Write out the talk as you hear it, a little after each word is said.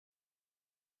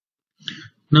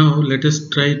Now let us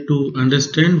try to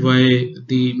understand why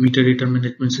the meter data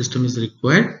management system is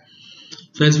required.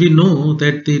 So as we know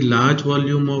that the large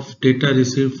volume of data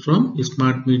received from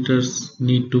smart meters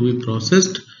need to be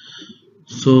processed.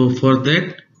 So for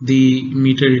that the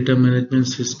meter data management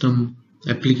system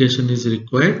application is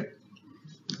required.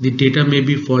 The data may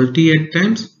be faulty at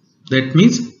times. That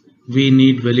means we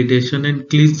need validation and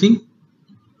cleansing.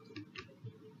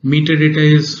 Meter data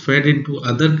is fed into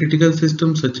other critical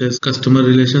systems such as customer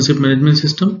relationship management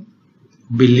system,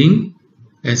 billing,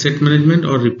 asset management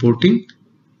or reporting.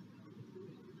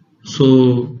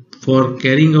 So for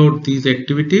carrying out these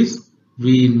activities,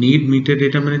 we need meter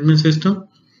data management system.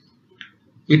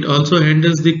 It also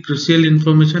handles the crucial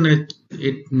information as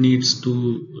it needs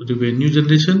to revenue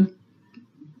generation.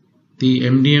 The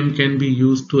MDM can be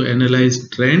used to analyze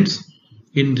trends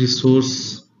in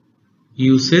resource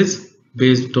usage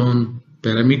based on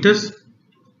parameters.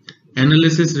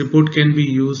 Analysis report can be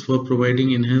used for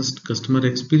providing enhanced customer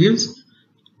experience.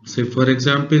 Say for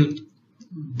example,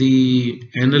 the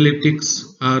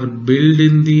analytics are built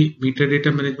in the meter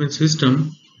data management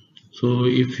system. So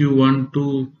if you want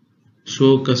to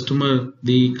show customer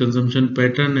the consumption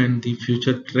pattern and the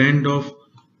future trend of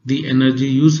the energy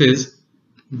usage,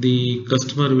 the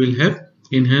customer will have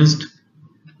enhanced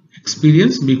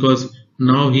experience because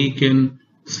now he can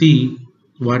see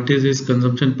what is his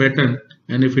consumption pattern,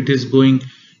 and if it is going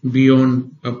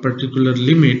beyond a particular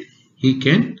limit, he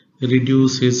can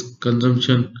reduce his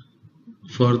consumption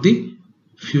for the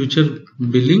future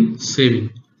billing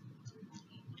saving.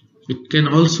 It can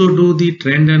also do the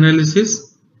trend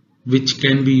analysis, which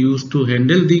can be used to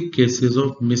handle the cases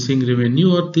of missing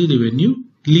revenue or the revenue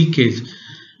leakage.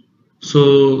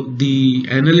 So the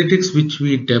analytics which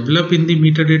we develop in the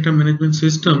meter data management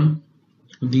system,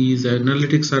 these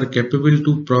analytics are capable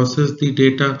to process the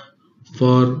data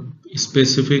for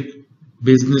specific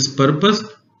business purpose.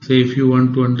 Say if you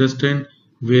want to understand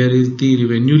where is the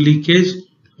revenue leakage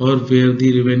or where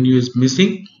the revenue is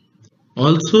missing.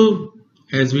 Also,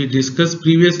 as we discussed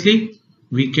previously,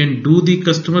 we can do the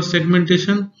customer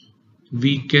segmentation.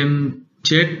 We can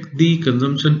check the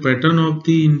consumption pattern of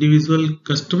the individual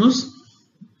customers,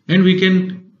 and we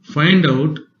can find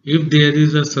out if there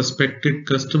is a suspected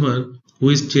customer who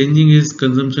is changing his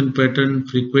consumption pattern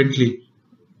frequently,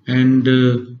 and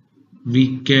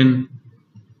we can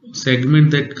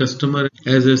segment that customer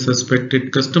as a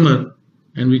suspected customer,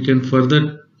 and we can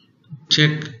further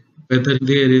check whether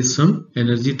there is some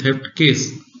energy theft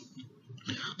case.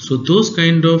 So those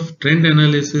kind of trend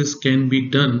analysis can be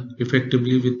done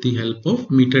effectively with the help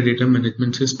of meter data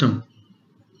management system.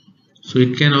 So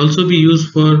it can also be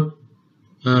used for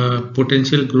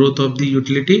potential growth of the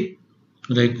utility,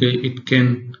 like it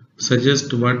can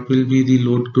suggest what will be the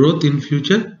load growth in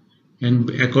future, and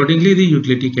accordingly the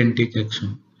utility can take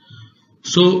action.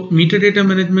 So meter data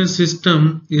management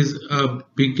system is a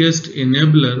biggest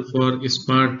enabler for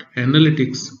smart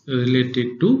analytics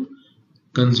related to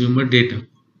consumer data.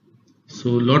 So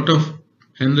a lot of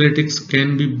analytics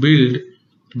can be built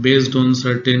based on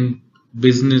certain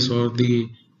business or the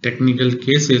technical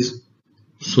cases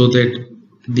so that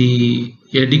the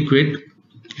adequate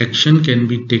action can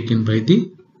be taken by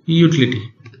the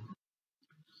utility.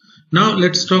 Now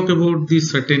let's talk about the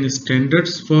certain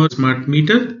standards for smart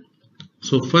meter.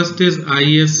 So first is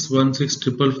IS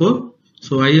 16444.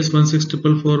 So IS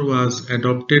 16444 was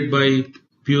adopted by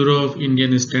Bureau of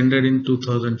Indian Standard in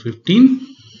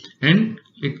 2015, and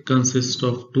it consists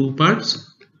of two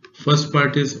parts. First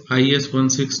part is IS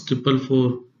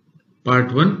 16444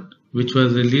 part 1, which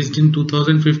was released in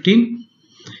 2015.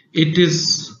 It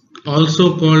is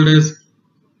also called as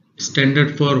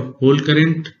standard for whole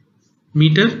current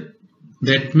meter.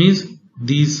 That means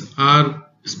these are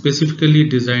specifically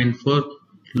designed for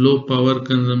low power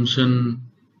consumption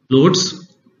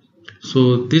loads.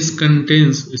 So this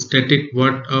contains static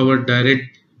watt-hour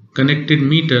direct connected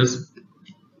meters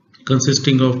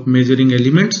consisting of measuring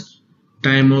elements,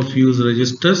 time of use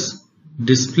registers,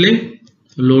 display,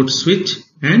 load switch,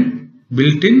 and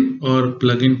built-in or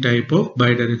plug-in type of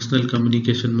bidirectional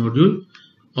communication module,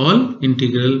 all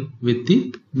integral with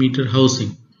the meter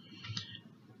housing.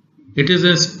 It is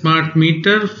a smart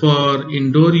meter for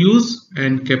indoor use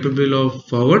and capable of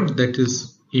forward, that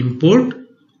is import,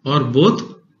 or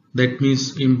both, that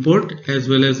means import as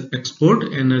well as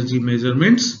export energy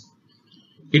measurements.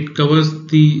 It covers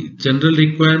the general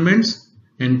requirements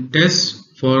and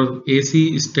tests for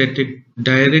AC static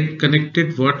direct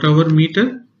connected watt-hour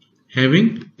meter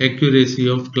having accuracy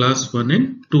of class 1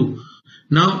 and 2.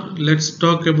 Now let's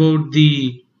talk about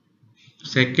the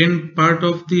second part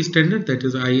of the standard, that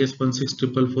is IS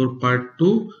 16444 part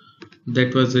 2,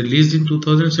 that was released in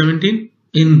 2017.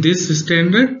 In this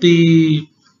standard, the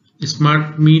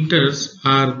smart meters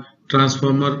are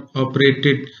transformer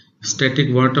operated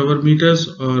static watt-hour meters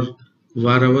or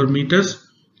var-hour meters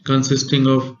consisting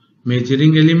of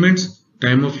measuring elements,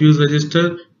 time of use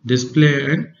register, display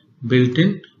and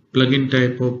built-in plug-in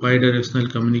type of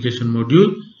bidirectional communication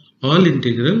module, all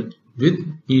integral with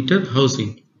meter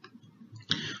housing.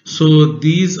 So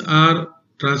these are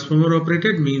transformer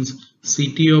operated, means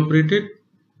CT operated,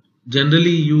 generally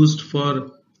used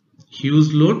for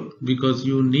huge load because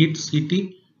you need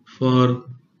CT for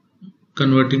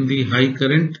converting the high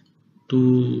current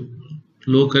to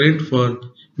low current for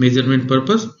measurement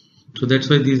purpose. So that's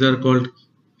why these are called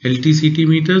LTCT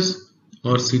meters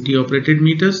or CT operated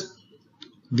meters.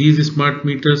 These smart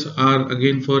meters are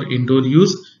again for indoor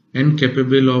use and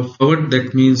capable of forward,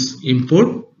 that means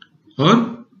import,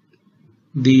 or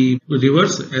the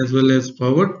reverse as well as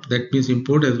forward, that means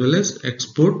import as well as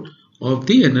export of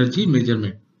the energy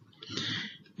measurement.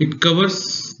 It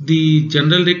covers the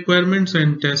general requirements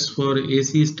and tests for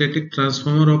AC static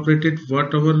transformer operated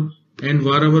watt-hour and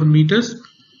var-hour meters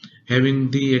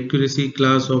having the accuracy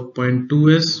class of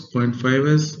 0.2s,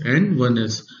 0.5s and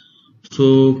 1s.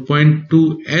 So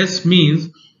 0.2s means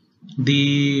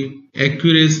the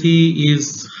accuracy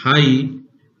is high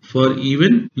for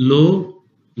even low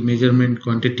measurement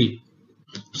quantity.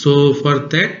 So for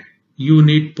that you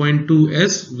need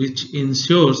 0.2s, which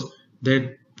ensures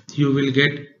that you will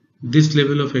get this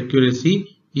level of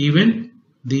accuracy even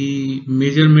the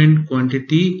measurement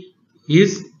quantity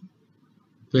is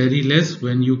very less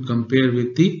when you compare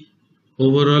with the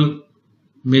overall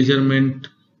measurement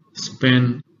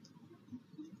span.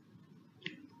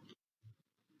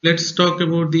 Let's talk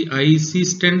about the IEC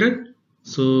standard.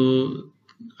 So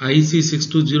IEC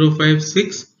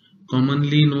 62056,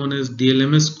 commonly known as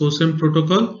DLMS COSEM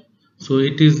protocol. So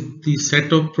it is the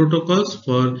set of protocols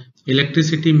for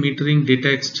electricity metering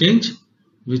data exchange,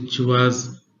 which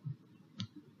was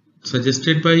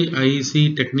suggested by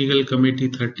IEC Technical Committee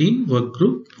 13 Work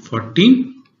Group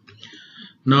 14.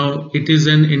 Now it is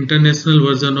an international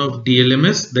version of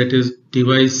DLMS, that is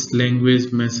Device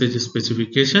Language Message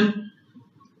Specification,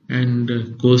 and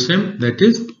COSEM, that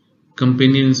is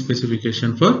Companion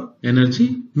Specification for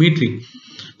Energy Metering.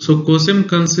 So COSEM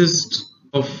consists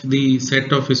of the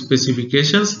set of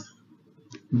specifications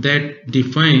that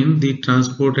define the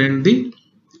transport and the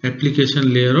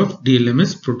application layer of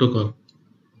DLMS protocol.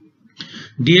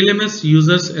 DLMS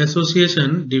Users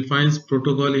Association defines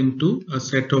protocol into a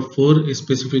set of 4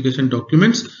 specification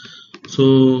documents.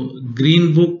 So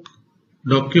Green Book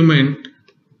document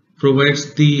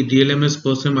provides the DLMS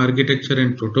COSEM architecture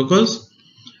and protocols.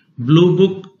 Blue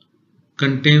Book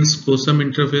contains COSEM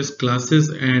interface classes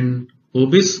and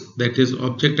OBIS, that is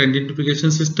Object Identification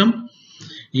System.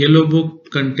 Yellow Book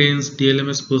contains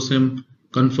DLMS COSEM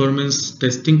conformance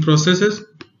testing processes,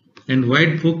 and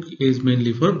White Book is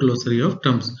mainly for glossary of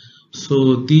terms.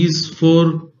 So these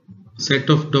 4 set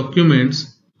of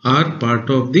documents are part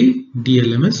of the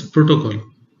DLMS protocol.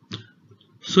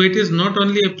 So it is not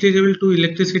only applicable to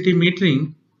electricity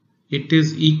metering, it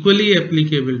is equally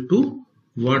applicable to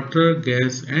water,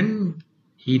 gas and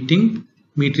heating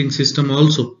metering system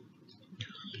also.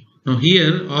 Now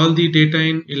here all the data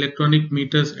in electronic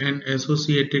meters and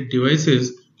associated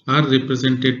devices are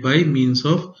represented by means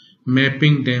of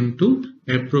mapping them to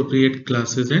appropriate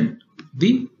classes and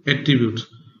the attributes.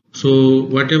 So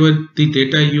whatever the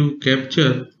data you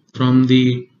capture from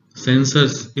the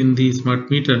sensors in the smart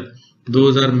meter,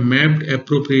 those are mapped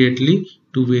appropriately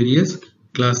to various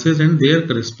classes and their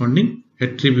corresponding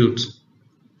attributes.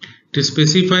 It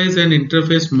specifies an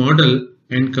interface model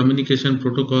and communication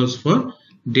protocols for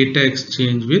data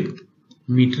exchange with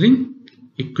metering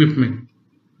equipment.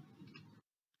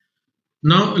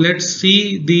 Now let's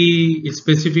see the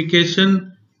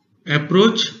specification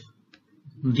approach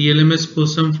DLMS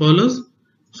COSEM follows.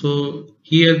 So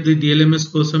here the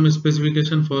DLMS COSEM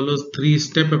specification follows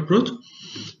 3-step approach.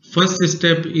 First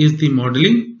step is the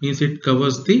modeling, means it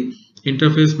covers the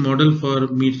interface model for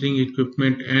metering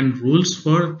equipment and rules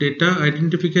for data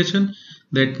identification.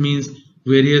 That means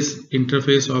various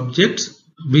interface objects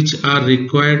which are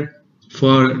required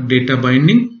for data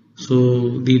binding.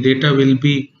 So the data will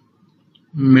be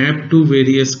mapped to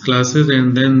various classes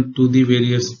and then to the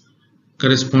various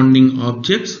corresponding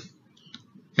objects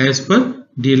as per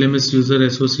DLMS User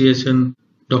Association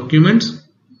documents,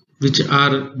 which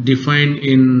are defined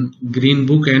in Green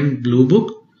Book and Blue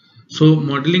Book. So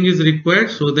modeling is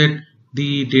required so that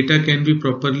the data can be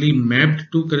properly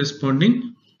mapped to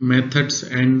corresponding methods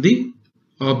and the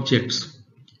objects.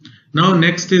 Now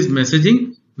next is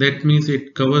messaging. that means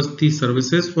it covers the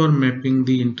services for mapping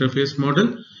the interface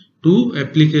model to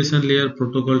application layer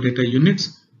protocol data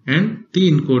units and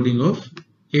the encoding of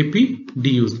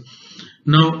APDUs.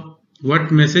 Now, what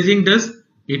messaging does?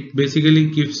 It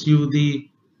basically gives you the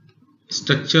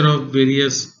structure of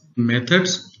various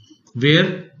methods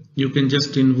where you can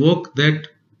just invoke that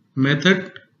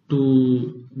method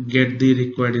to get the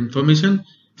required information.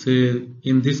 Say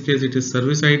in this case it is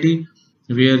service ID,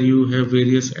 where you have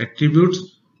various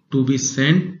attributes to be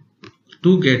sent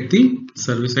to get the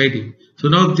service ID. So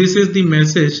now this is the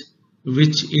message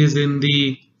which is in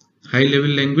the high level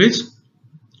language.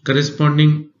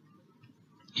 Corresponding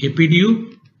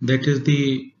APDU, that is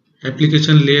the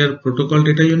application layer protocol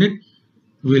data unit,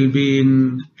 will be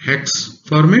in hex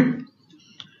format,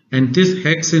 and this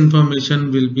hex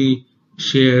information will be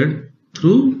shared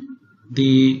through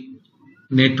the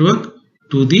network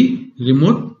to the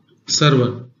remote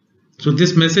server. So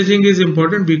this messaging is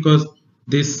important because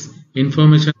this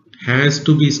information has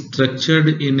to be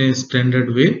structured in a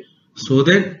standard way so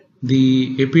that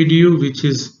the APDU which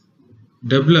is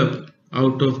developed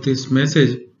out of this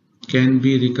message can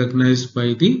be recognized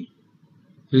by the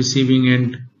receiving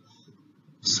end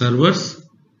servers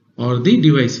or the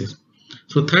devices.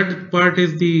 So third part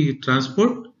is the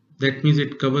transport. That means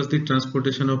it covers the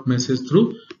transportation of message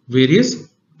through various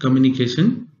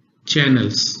communication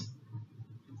channels.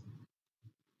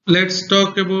 Let's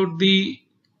talk about the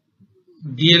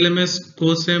DLMS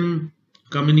COSAM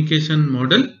communication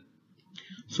model.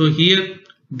 So here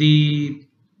the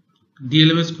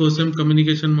DLMS COSAM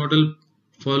communication model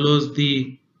follows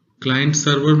the client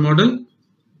server model,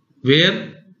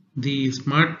 where the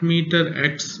smart meter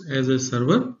acts as a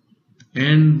server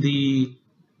and the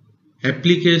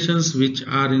applications which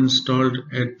are installed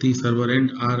at the server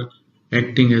end are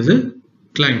acting as a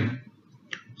client.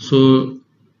 So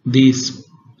this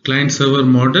client server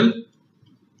model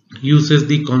uses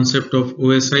the concept of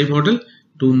OSI model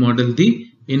to model the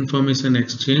information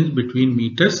exchange between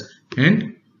meters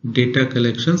and data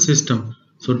collection system.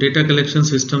 So data collection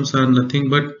systems are nothing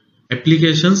but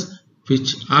applications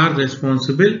which are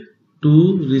responsible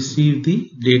to receive the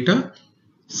data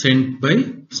sent by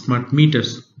smart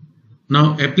meters.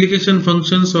 Now, application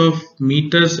functions of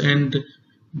meters and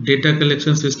data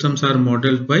collection systems are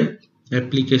modeled by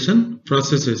application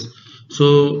processes.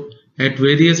 So at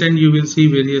various end you will see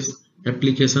various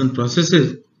application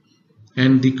processes,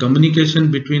 and the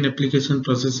communication between application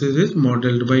processes is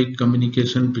modeled by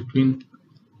communication between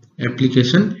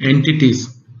application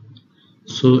entities.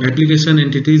 So application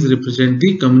entities represent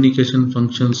the communication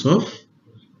functions of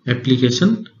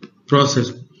application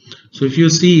process. So if you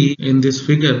see in this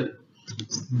figure,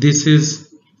 this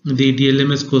is the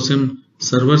DLMS COSAM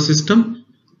server system.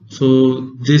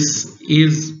 So this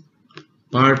is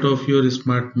part of your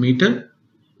smart meter,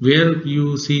 where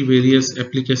you see various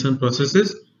application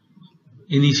processes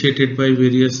initiated by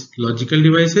various logical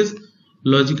devices.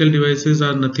 Logical devices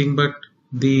are nothing but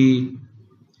the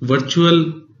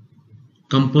virtual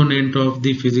component of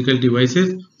the physical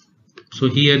devices. So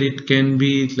here it can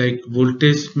be like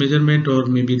voltage measurement or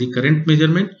maybe the current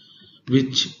measurement,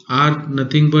 which are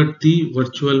nothing but the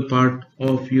virtual part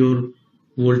of your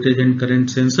voltage and current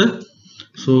sensor.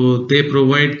 So they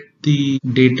provide the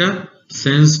data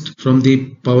sensed from the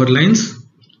power lines.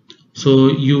 So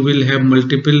you will have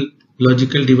multiple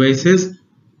logical devices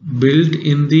built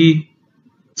in the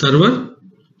server.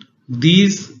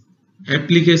 These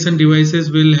application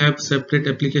devices will have separate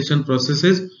application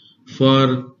processes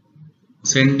for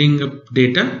sending up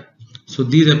data. So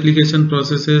these application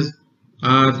processes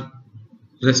are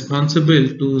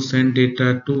responsible to send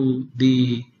data to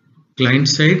the client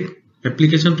side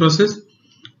application process.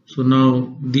 So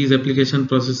now these application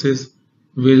processes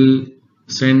will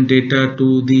send data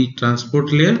to the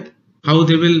transport layer. How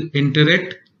they will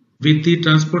interact with the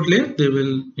transport layer? They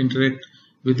will interact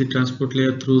with the transport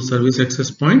layer through service access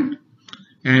point,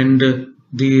 and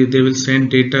they will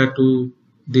send data to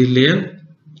the layer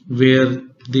where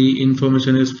the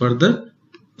information is further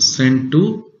sent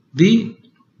to the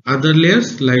other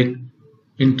layers like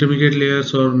intermediate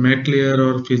layers or MAC layer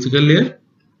or physical layer,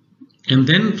 and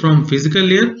then from physical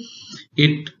layer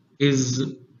it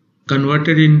is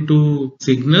converted into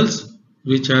signals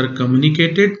which are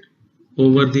communicated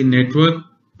over the network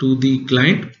to the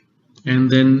client, and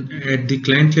then at the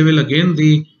client level again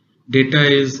the data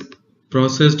is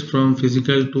processed from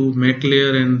physical to MAC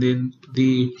layer and then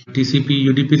the TCP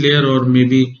UDP layer or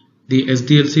maybe the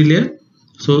SDLC layer.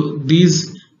 So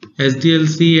these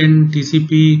SDLC and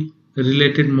TCP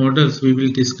related models we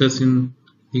will discuss in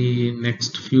the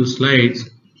next few slides.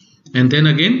 And then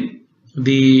again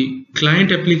the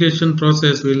client application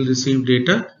process will receive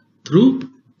data through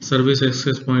service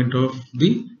access point of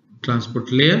the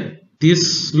transport layer.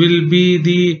 This will be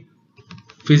the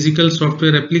physical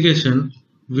software application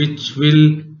which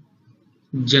will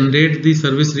generate the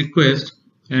service request,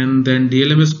 and then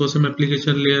DLMS COSAM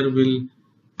application layer will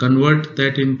convert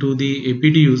that into the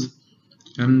APDUs,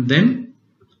 and then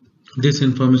this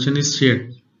information is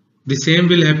shared. The same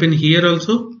will happen here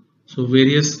also. So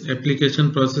various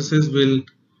application processes will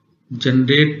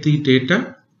generate the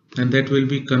data, and that will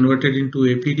be converted into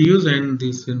APDUs, and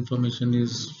this information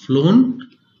is flown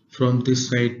from this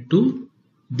side to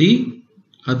the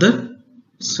other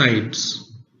sides.